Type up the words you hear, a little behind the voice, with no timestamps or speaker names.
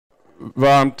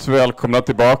varmt välkomna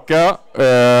tillbaka.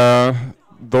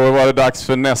 Då var det dags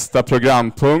för nästa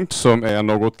programpunkt som är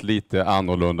något lite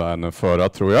annorlunda än den förra,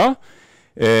 tror jag.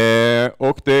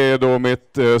 Och det är då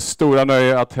mitt stora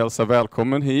nöje att hälsa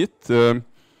välkommen hit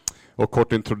och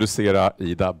kort introducera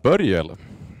Ida Börjel.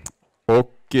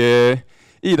 Och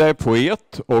Ida är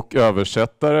poet och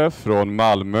översättare från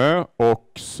Malmö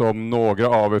och som några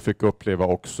av er fick uppleva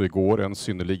också igår en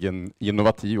synnerligen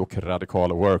innovativ och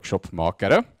radikal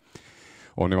workshopmakare.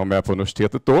 Och ni var med på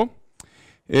universitetet då.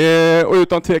 Och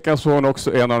utan tvekan så är hon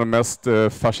också en av de mest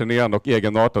fascinerande och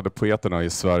egenartade poeterna i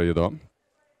Sverige idag.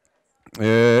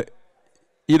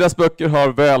 Idas böcker har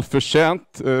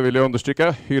välförtjänt, vill jag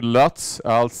understryka, hyllats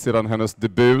allt sedan hennes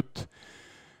debut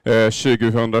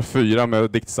 2004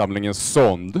 med diktsamlingen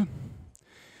Sond.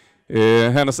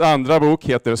 Hennes andra bok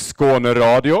heter Skåne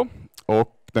Radio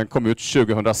och den kom ut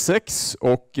 2006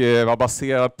 och var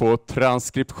baserad på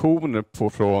transkriptioner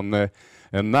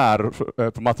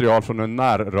på material från en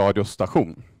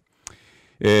närradiostation.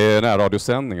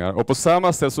 Närradiosändningar. Och på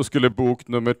samma sätt så skulle bok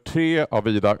nummer 3 av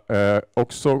Ida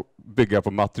också bygga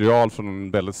på material från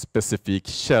en väldigt specifik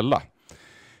källa.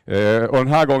 Och den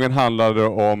här gången handlar det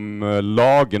om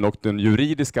lagen och den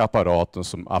juridiska apparaten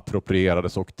som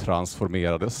approprierades och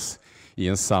transformerades i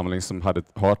en samling som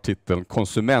har titeln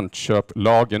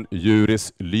Konsumentköplagen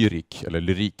Juris Lyrik, eller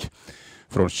Lyrik,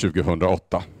 från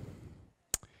 2008.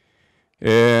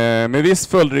 Med viss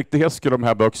följdriktighet skulle de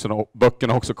här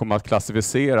böckerna också komma att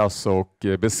klassificeras och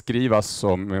beskrivas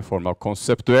som en form av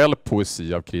konceptuell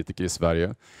poesi av kritiker i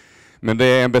Sverige. Men det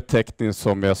är en beteckning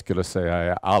som jag skulle säga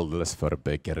är alldeles för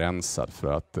begränsad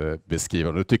för att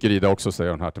beskriva. Nu tycker Ida också,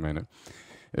 säger hon här till mig nu.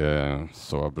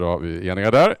 Så bra, vi är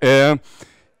eniga där.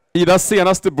 Idas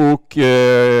senaste bok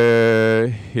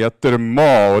heter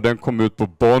Ma och den kom ut på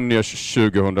Bonniers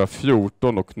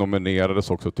 2014 och nominerades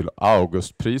också till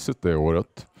Augustpriset det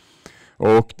året.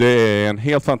 Och det är en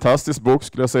helt fantastisk bok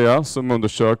skulle jag säga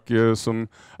som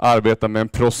arbetar med en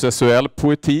processuell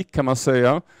poetik kan man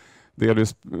säga.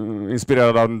 Delvis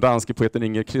inspirerad av den danske poeten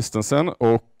Inger Christensen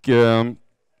och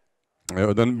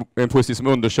en poesi som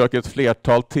undersöker ett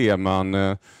flertal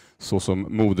teman såsom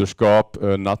moderskap,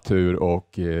 natur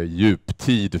och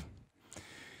djuptid.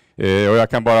 Och jag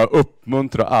kan bara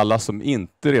uppmuntra alla som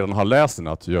inte redan har läst den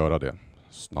att göra det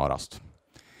snarast.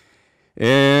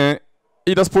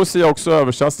 Idas poesi har också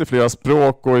översatts till flera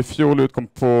språk och i fjol utkom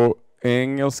på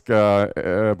engelska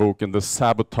boken The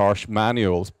Sabotage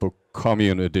Manuals på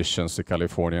Commune Editions i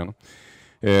Kalifornien.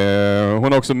 Hon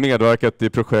har också medverkat i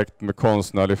projekt med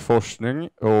konstnärlig forskning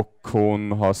och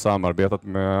hon har samarbetat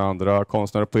med andra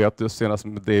konstnärer och poeter, senast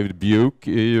med David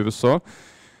Buke i USA,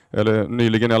 eller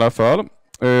nyligen i alla fall.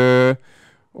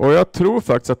 Och jag tror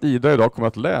faktiskt att Ida idag kommer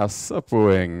att läsa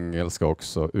på engelska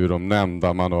också ur de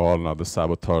nämnda manualerna, The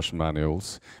Sabotage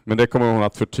Manuals. Men det kommer hon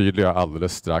att förtydliga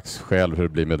alldeles strax själv hur det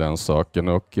blir med den saken.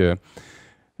 Och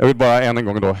jag vill bara än en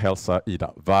gång då hälsa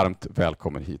Ida varmt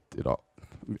välkommen hit idag.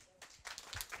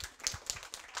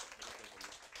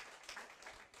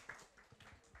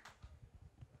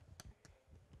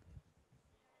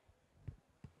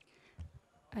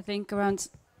 I think around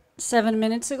 7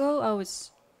 minutes ago I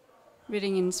was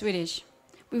reading in Swedish.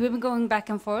 We've been going back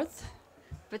and forth,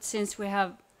 but since we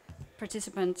have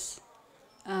participants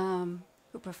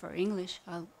who prefer English,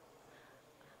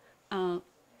 I'll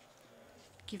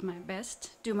do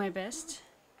my best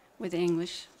with the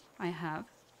English I have.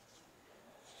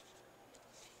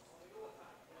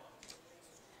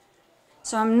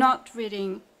 So I'm not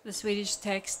reading the Swedish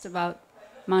text about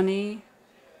money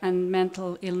and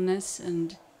mental illness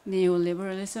and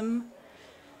neoliberalism,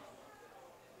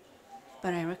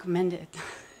 but I recommend it.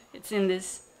 It's in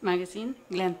this magazine,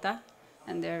 Glänta,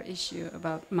 and their issue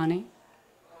about money.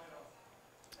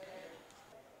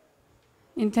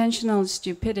 Intentional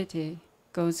stupidity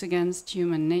goes against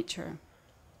human nature.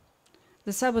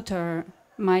 The saboteur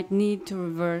might need to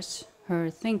reverse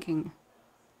her thinking.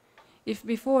 If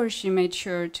before she made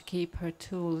sure to keep her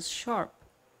tools sharp,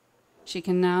 she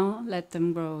can now let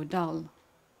them grow dull.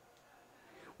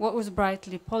 What was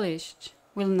brightly polished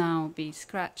will now be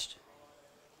scratched.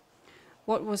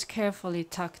 What was carefully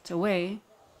tucked away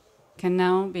can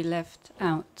now be left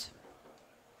out.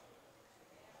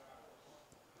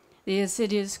 The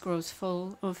assiduous grows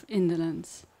full of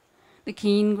indolence. The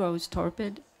keen grows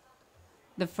torpid.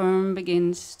 The firm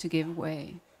begins to give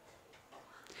way.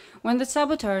 When the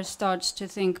saboteur starts to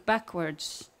think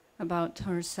backwards about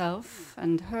herself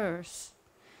and hers,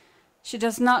 she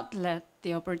does not let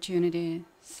the opportunity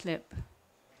slip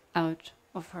out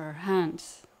of her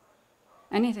hands.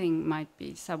 Anything might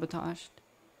be sabotaged.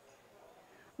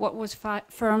 What was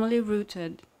firmly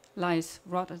rooted lies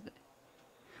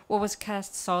what was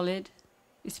cast solid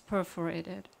is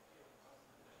perforated.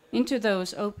 Into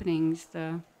those openings,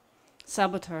 the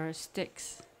saboteur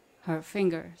sticks her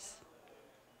fingers.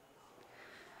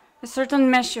 A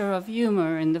certain measure of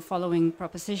humor in the following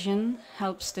proposition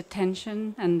helps the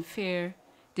tension and fear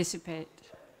dissipate.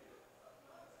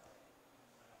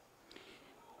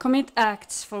 Commit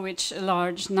acts for which a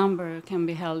large number can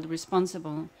be held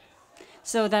responsible,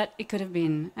 so that it could have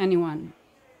been anyone.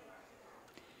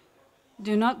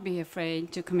 Do not be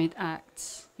afraid to commit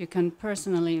acts you can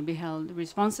personally be held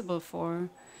responsible for,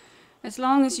 as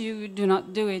long as you do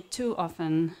not do it too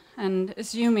often and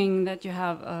assuming that you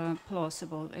have a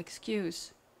plausible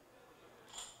excuse.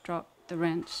 Drop the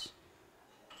wrench.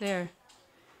 There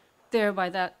by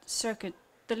that circuit,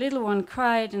 the little one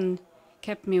cried and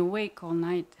kept me awake all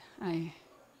night. I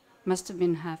must have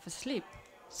been half asleep,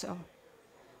 so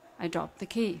I dropped the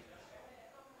key.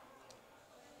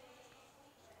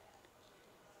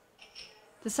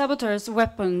 The saboteur's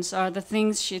weapons are the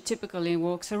things she typically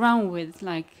walks around with,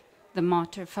 like the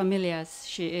mater familias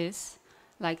she is,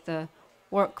 like the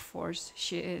workforce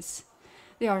she is,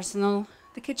 the arsenal,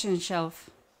 the kitchen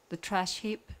shelf, the trash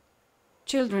heap,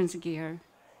 children's gear,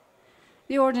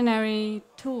 the ordinary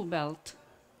tool belt.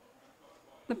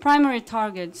 The primary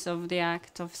targets of the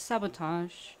act of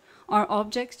sabotage are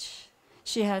objects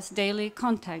she has daily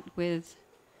contact with,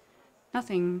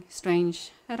 nothing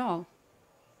strange at all.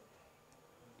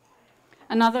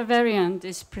 Another variant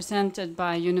is presented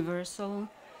by universal,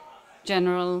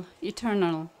 general,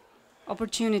 eternal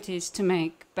opportunities to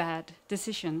make bad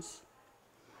decisions,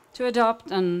 to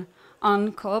adopt an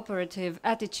uncooperative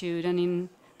attitude and in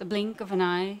the blink of an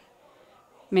eye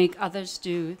make others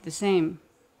do the same.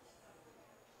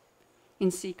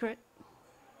 In secret,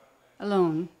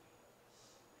 alone,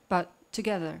 but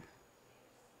together.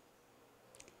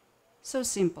 So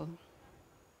simple.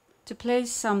 To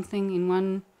place something in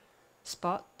one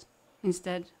spot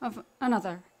instead of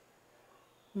another.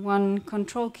 One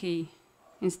control key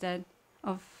instead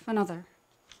of another.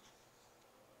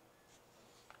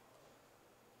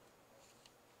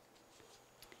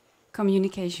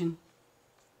 Communication.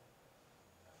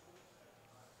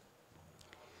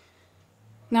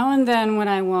 Now and then when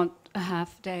I want a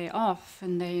half day off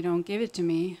and they don't give it to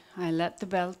me, I let the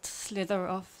belt slither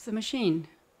off the machine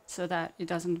so that it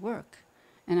doesn't work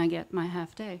and I get my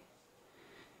half day.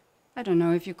 I don't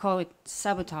know if you call it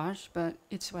sabotage, but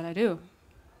it's what I do.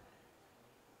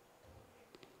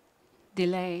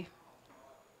 Delay.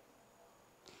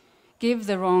 Give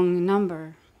the wrong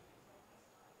number.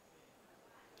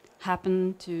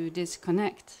 Happen to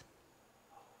disconnect.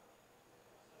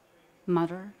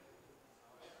 Mutter.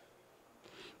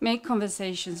 Make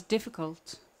conversations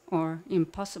difficult or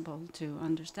impossible to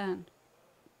understand.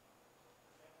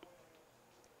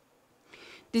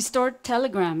 Distort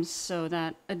telegrams so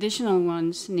that additional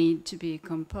ones need to be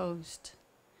composed,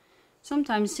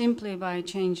 sometimes simply by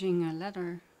changing a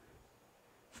letter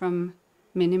from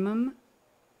minimum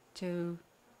to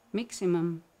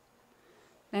maximum.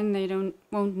 Then they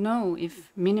won't know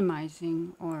if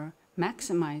minimizing or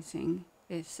maximizing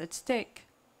is at stake.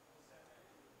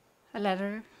 A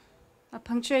letter, a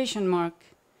punctuation mark,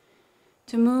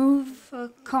 to move a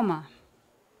comma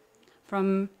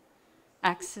from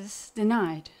access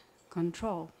denied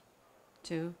control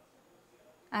to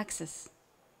access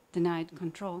denied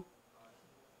control.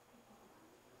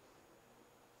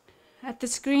 At the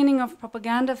screening of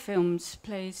propaganda films,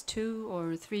 place 2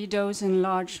 or 3 dozen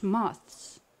large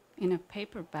moths in a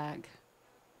paper bag.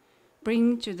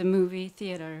 Bring to the movie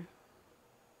theater.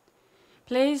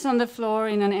 Place on the floor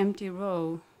in an empty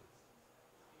row.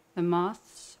 The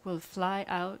moths will fly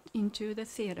out into the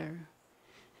theater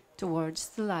towards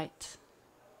the light.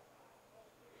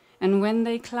 And when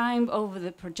they climb over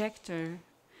the projector,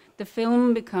 the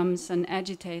film becomes an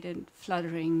agitated,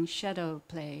 fluttering shadow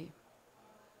play.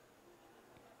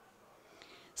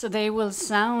 So they will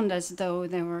sound as though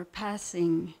they were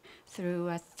passing through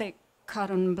a thick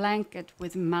cotton blanket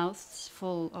with mouths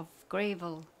full of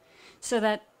gravel, so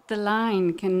that the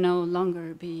line can no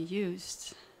longer be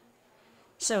used.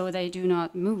 So they do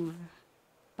not move,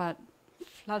 but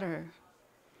flutter,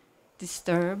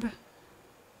 disturb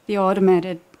the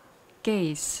automated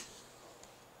gaze.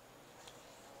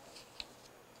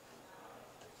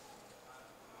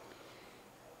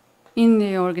 In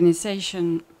the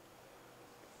organization,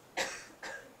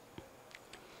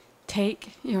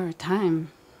 take your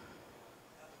time.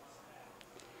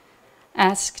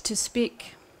 Ask to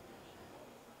speak.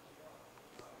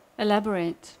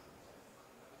 Elaborate.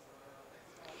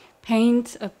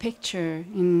 Paint a picture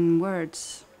in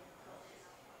words.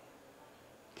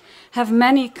 Have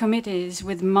many committees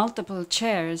with multiple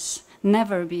chairs,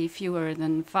 never be fewer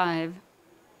than 5.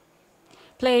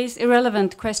 Place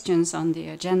irrelevant questions on the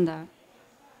agenda.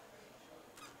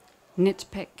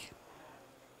 Nitpick.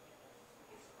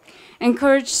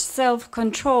 Encourage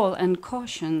self-control and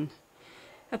caution.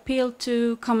 Appeal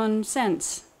to common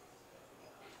sense.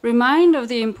 Remind of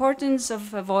the importance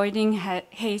of avoiding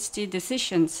hasty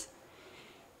decisions.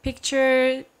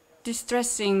 Picture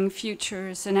distressing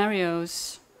future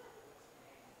scenarios.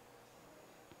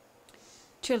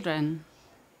 Children.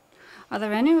 Are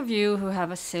there any of you who have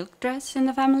a silk dress in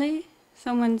the family?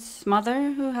 Someone's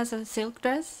mother who has a silk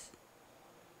dress?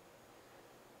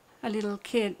 A little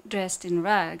kid dressed in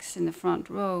rags in the front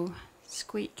row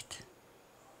squeaked.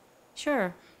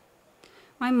 Sure,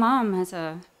 my mom has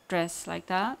a dress like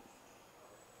that.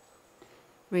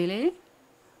 Really?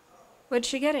 Where'd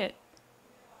she get it?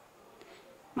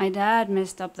 My dad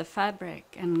messed up the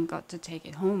fabric and got to take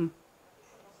it home.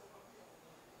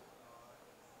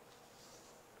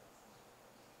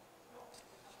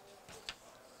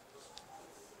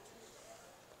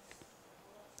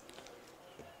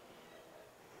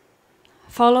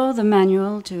 Follow the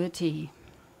manual to a T.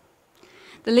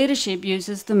 The leadership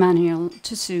uses the manual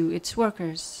to sue its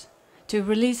workers, to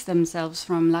release themselves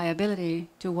from liability,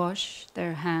 to wash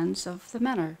their hands of the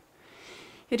matter.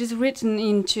 It is written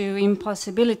into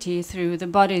impossibility through the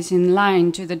bodies in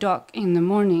line to the dock in the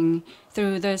morning,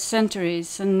 through the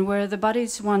centuries, and where the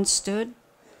bodies once stood.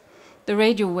 The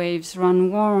radio waves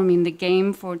run warm in the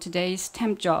game for today's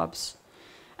temp jobs,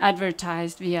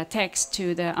 advertised via text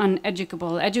to the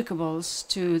uneducable educables,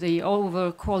 to the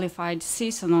overqualified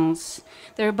seasonals,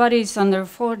 their bodies under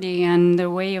 40 and their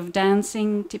way of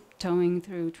dancing, tiptoeing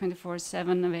through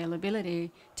 24/7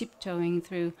 availability, tiptoeing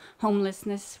through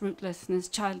homelessness, rootlessness,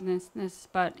 childlessness,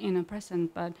 but in a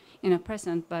present, but in a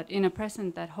present, but in a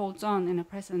present that holds on, in a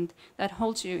present that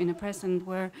holds you, in a present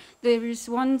where there is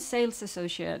one sales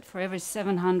associate for every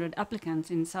 700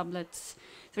 applicants in sublets,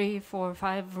 3, 4,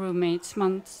 5 roommates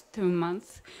month to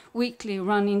month, weekly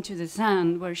run into the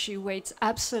sand where she waits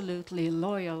absolutely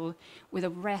loyal with a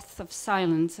wreath of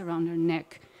silence around her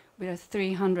neck, with a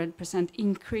 300%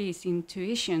 increase in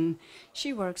tuition.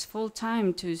 She works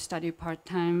full-time to study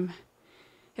part-time,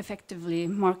 effectively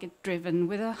market-driven,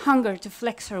 with a hunger to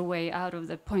flex her way out of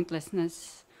the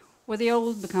pointlessness, where the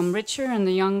old become richer and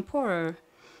the young poorer,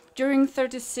 during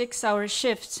 36-hour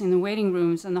shifts in the waiting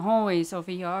rooms and the hallways of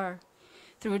ER,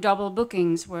 through double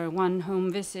bookings where one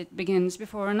home visit begins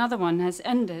before another one has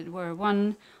ended, where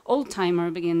one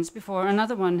old-timer begins before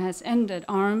another one has ended,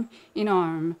 arm in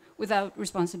arm, without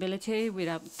responsibility,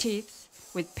 without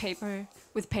teeth, with paper,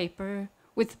 with paper,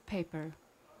 with paper.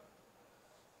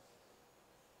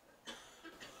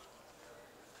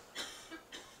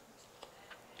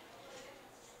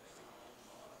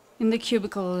 In the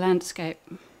cubicle landscape,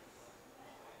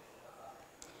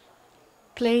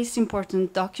 place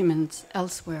important documents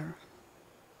elsewhere.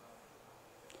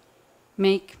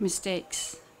 Make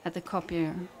mistakes at the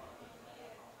copier.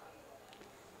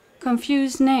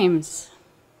 Confuse names.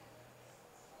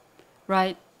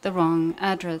 Write the wrong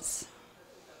address.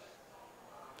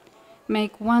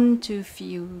 Make one too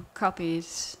few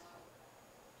copies.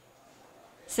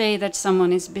 Say that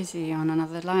someone is busy on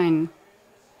another line.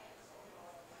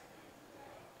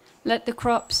 Let the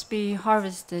crops be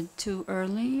harvested too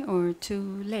early or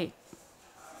too late.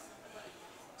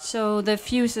 So the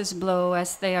fuses blow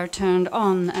as they are turned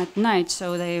on at night,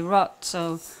 so they rot,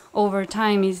 so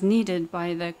overtime is needed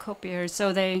by the copier,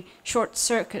 so they short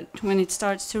circuit when it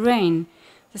starts to rain.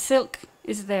 The silk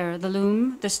is there, the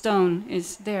loom, the stone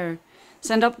is there.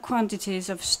 Send up quantities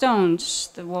of stones,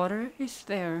 the water is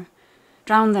there.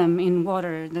 Drown them in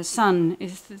water, the sun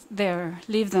is there.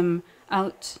 Leave them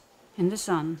out in the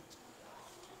sun.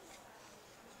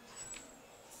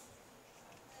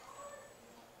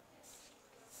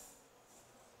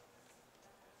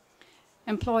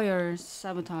 Employer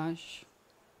sabotage.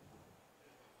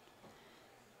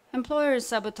 Employer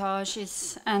sabotage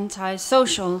is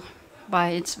antisocial by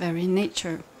its very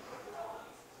nature.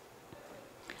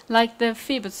 Like the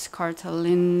Phoebus cartel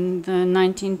in the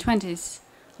 1920s,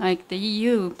 like the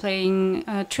EU paying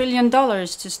 $1 trillion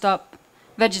to stop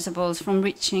vegetables from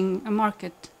reaching a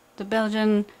market, the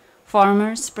Belgian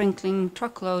farmers sprinkling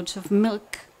truckloads of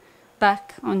milk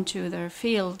back onto their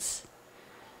fields,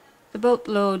 the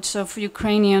boatloads of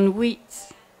Ukrainian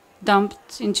wheat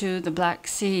dumped into the Black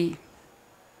Sea.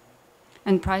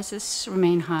 And prices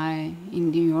remain high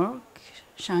in New York,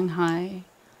 Shanghai,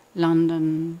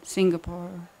 London,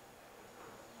 Singapore.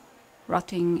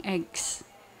 Rotting eggs,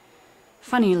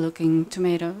 funny-looking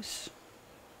tomatoes,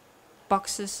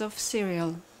 boxes of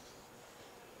cereal,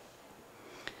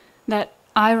 That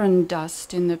iron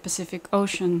dust in the Pacific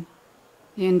Ocean,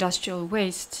 the industrial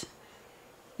waste,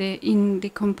 the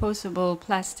indecomposable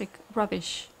plastic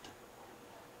rubbish.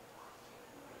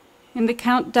 In the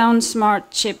countdown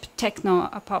smart chip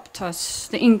techno-apoptos,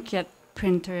 the inkjet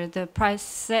printer, the price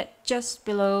set just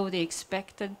below the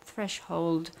expected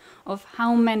threshold of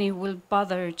how many will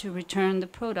bother to return the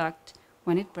product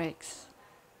when it breaks.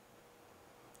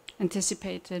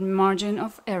 Anticipated margin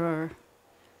of error,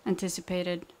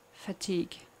 anticipated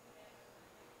fatigue.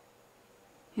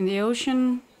 In the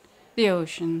ocean,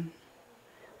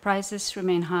 prices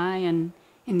remain high, and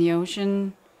in the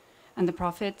ocean, and the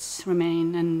profits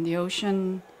remain, and the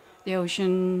ocean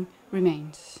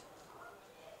remains.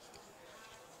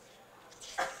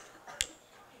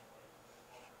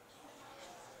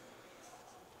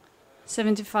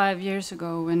 "75 years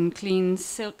ago, when clean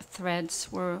silk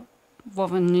threads were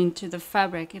woven into the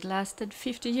fabric, it lasted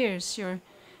 50 years. Your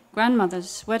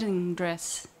grandmother's wedding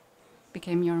dress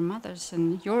became your mother's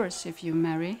and yours if you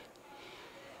marry.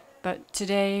 But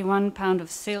today, 1 pound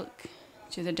of silk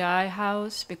to the dye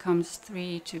house becomes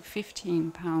 3 to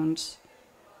 15 pounds.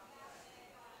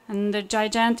 And the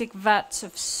gigantic vats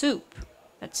of soup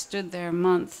that stood there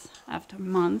month after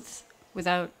month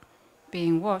without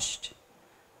being washed,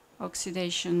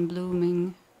 oxidation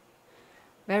blooming,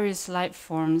 various life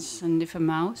forms, and if a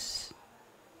mouse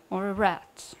or a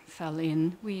rat fell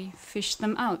in, we fished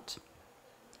them out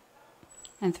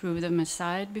and threw them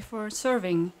aside before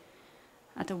serving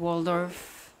at the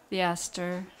Waldorf, the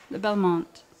Astor, the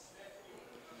Belmont.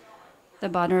 The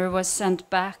butter was sent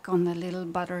back on the little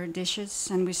butter dishes,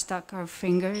 and we stuck our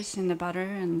fingers in the butter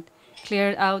and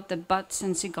cleared out the butts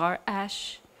and cigar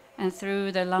ash and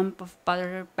threw the lump of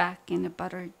butter back in the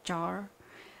butter jar.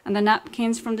 And the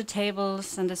napkins from the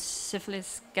tables and the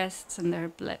syphilis guests and their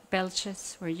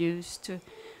belches were used to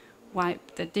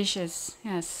wipe the dishes,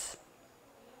 yes.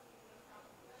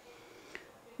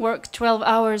 Work 12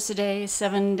 hours a day,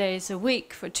 7 days a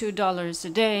week for $2 a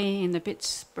day in the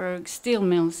Pittsburgh steel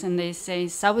mills, and they say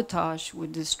sabotage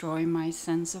would destroy my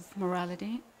sense of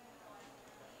morality.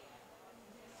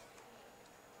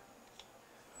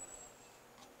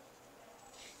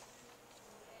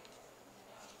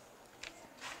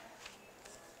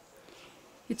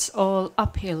 It's all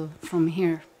uphill from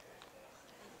here.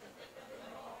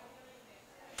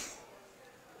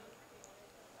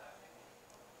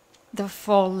 The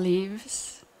fall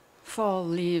leaf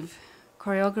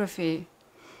choreography,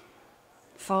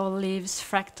 fall leaves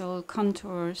fractal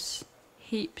contours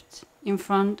heaped in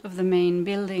front of the main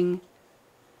building.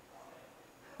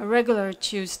 A regular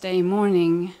Tuesday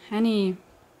morning,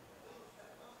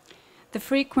 the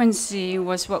frequency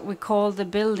was what we call the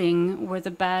building where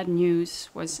the bad news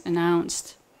was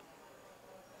announced.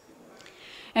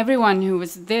 Everyone who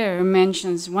was there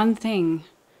mentions one thing: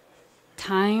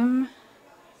 time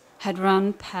had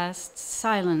run past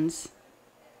silence,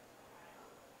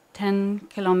 10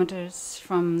 kilometers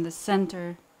from the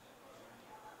center.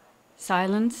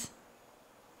 Silence,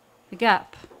 the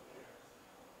gap,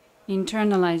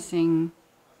 internalizing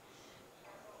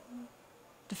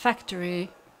the factory,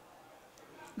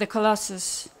 the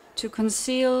colossus, to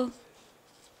conceal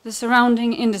the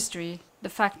surrounding industry, the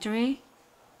factory,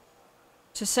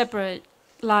 to separate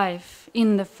life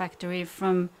in the factory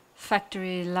from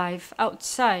factory life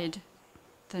outside,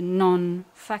 the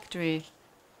non-factory.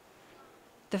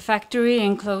 The factory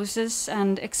encloses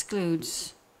and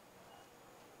excludes.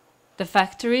 The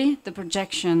factory, the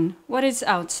projection, what is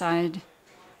outside,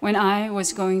 when I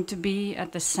was going to be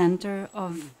at the center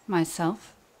of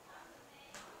myself?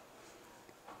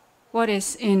 What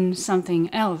is in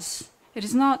something else? It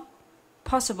is not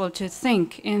possible to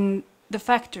think in the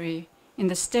factory. In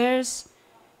the stairs,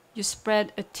 you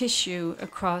spread a tissue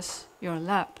across your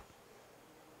lap.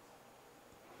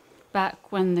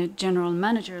 Back when the general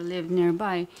manager lived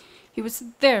nearby, he was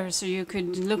there so you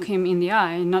could look him in the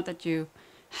eye, not that you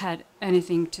had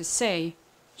anything to say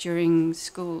during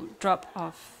school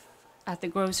drop-off at the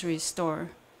grocery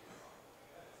store.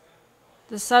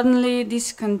 The suddenly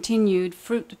discontinued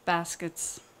fruit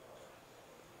baskets.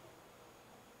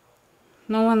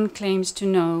 No one claims to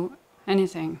know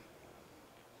anything.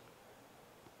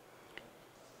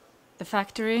 The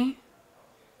factory,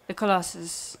 the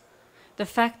colossus, the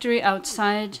factory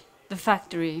outside, the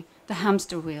factory, the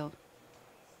hamster wheel.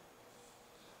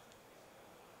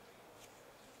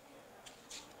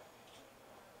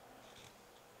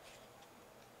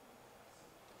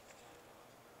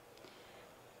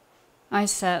 I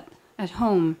sat at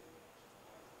home.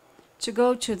 To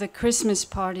go to the Christmas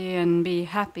party and be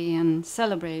happy and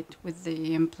celebrate with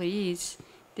the employees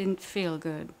didn't feel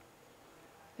good.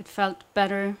 It felt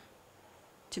better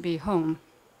to be home.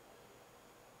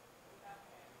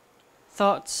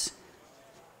 Thoughts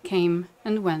came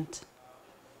and went.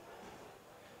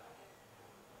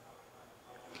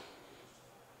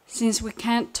 Since we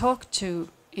can't talk to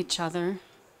each other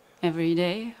every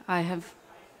day, I have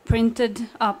printed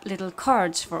up little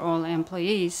cards for all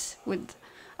employees with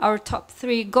our top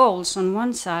 3 goals on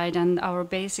one side and our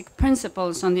basic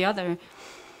principles on the other.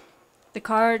 The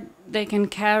card they can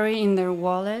carry in their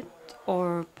wallet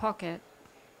or pocket.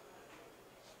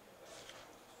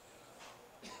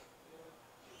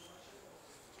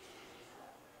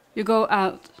 You go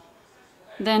out,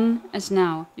 then as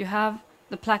now, you have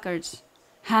the placards,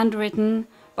 handwritten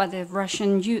by the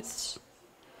Russian youths.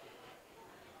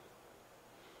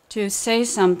 To say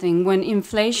something when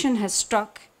inflation has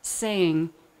struck, say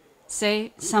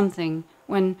something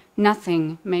when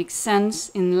nothing makes sense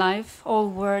in life, all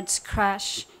words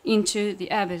crash into the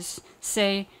abyss.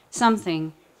 Say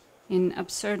something in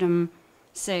absurdum,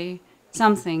 say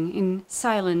something in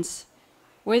silence.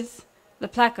 With the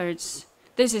placards,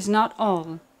 this is not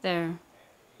all there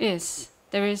is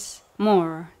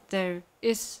more, there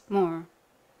is more.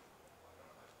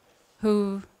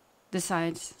 Who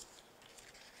decides?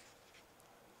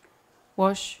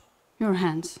 Wash your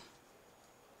hands.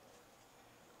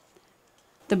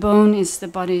 The bone is the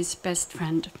body's best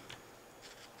friend.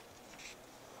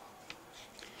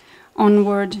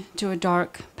 Onward to a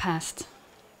dark past.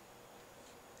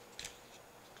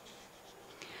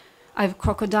 I've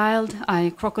crocodiled,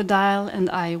 I crocodile, and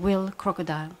I will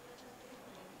crocodile.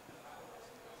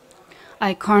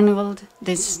 I carnivaled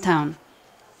this town.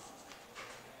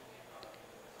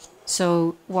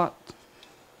 So what?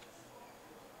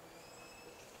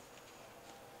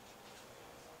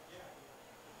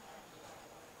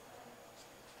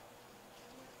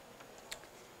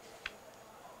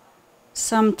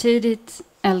 Samtidigt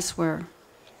elsewhere.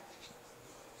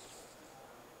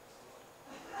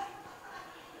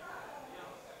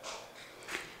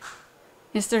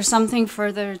 Is there something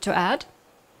further to add?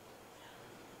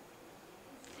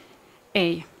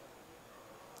 A.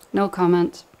 No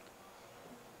comment.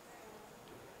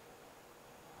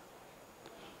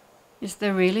 Is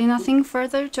there really nothing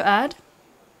further to add?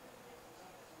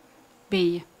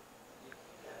 B.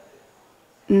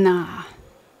 Nah.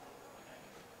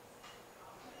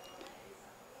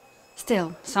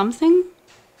 Still something?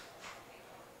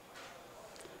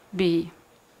 B.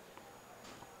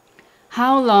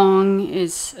 How long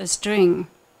is a string?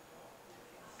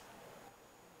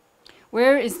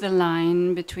 Where is the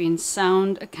line between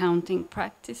sound accounting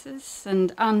practices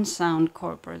and unsound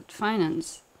corporate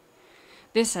finance?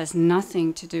 This has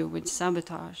nothing to do with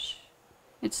sabotage.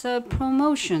 It's a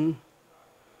promotion,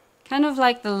 kind of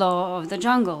like the law of the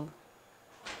jungle.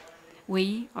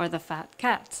 We are the fat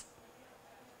cats.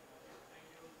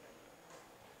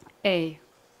 A.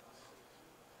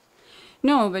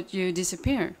 No, but you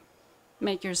disappear.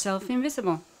 Make yourself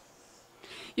invisible.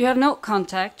 You have no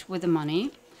contact with the money,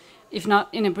 if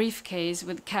not in a briefcase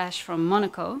with cash from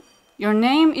Monaco. Your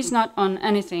name is not on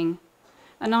anything,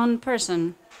 a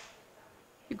non-person.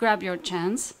 You grab your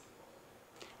chance.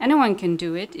 Anyone can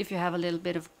do it if you have a little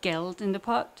bit of geld in the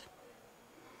pot.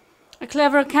 A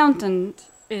clever accountant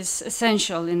is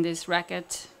essential in this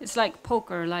racket. It's like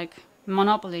poker, like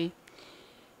Monopoly.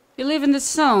 You live in the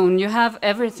zone, you have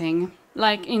everything.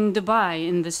 Like in Dubai,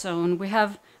 in the zone, we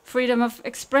have freedom of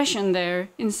expression there.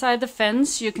 Inside the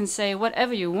fence, you can say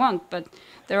whatever you want, but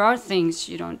there are things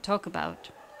you don't talk about.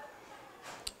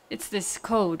 It's this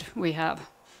code we have.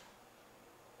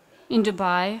 In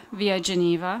Dubai, via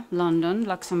Geneva, London,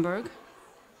 Luxembourg.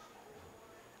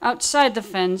 Outside the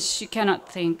fence, you cannot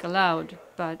think aloud,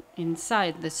 but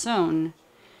inside the zone,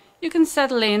 you can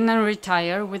settle in and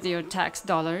retire with your tax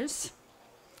dollars.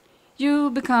 You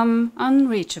become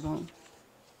unreachable.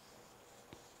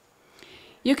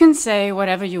 You can say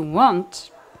whatever you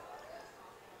want.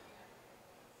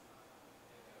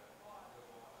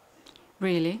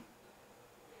 Really?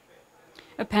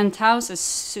 A penthouse, a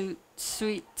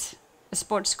suite, a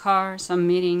sports car, some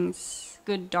meetings,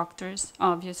 good doctors,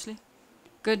 obviously.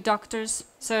 Good doctors,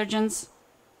 surgeons.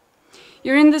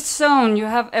 You're in the zone, you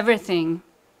have everything.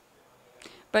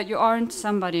 But you aren't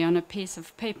somebody on a piece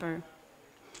of paper.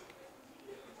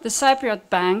 The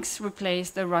Cypriot banks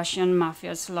replaced the Russian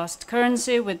mafia's lost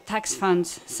currency with tax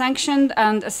funds sanctioned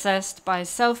and assessed by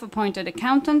self-appointed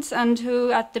accountants and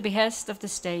who, at the behest of the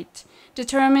state,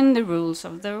 determine the rules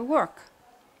of their work.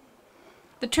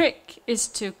 The trick is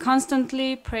to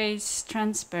constantly praise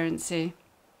transparency.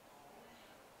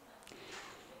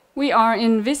 We are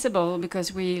invisible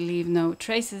because we leave no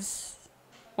traces,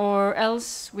 or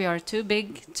else we are too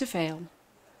big to fail.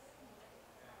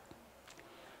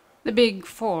 The big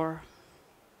four.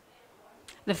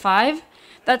 The five,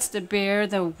 that's the bear,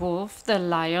 the wolf, the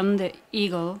lion, the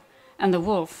eagle, and the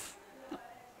wolf.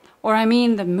 Or I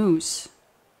mean the moose.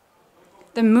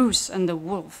 The moose and the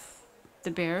wolf.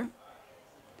 The bear.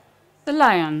 The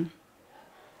lion.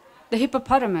 The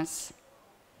hippopotamus.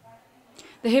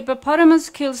 The hippopotamus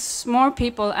kills more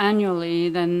people annually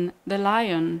than the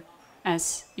lion,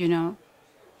 as you know.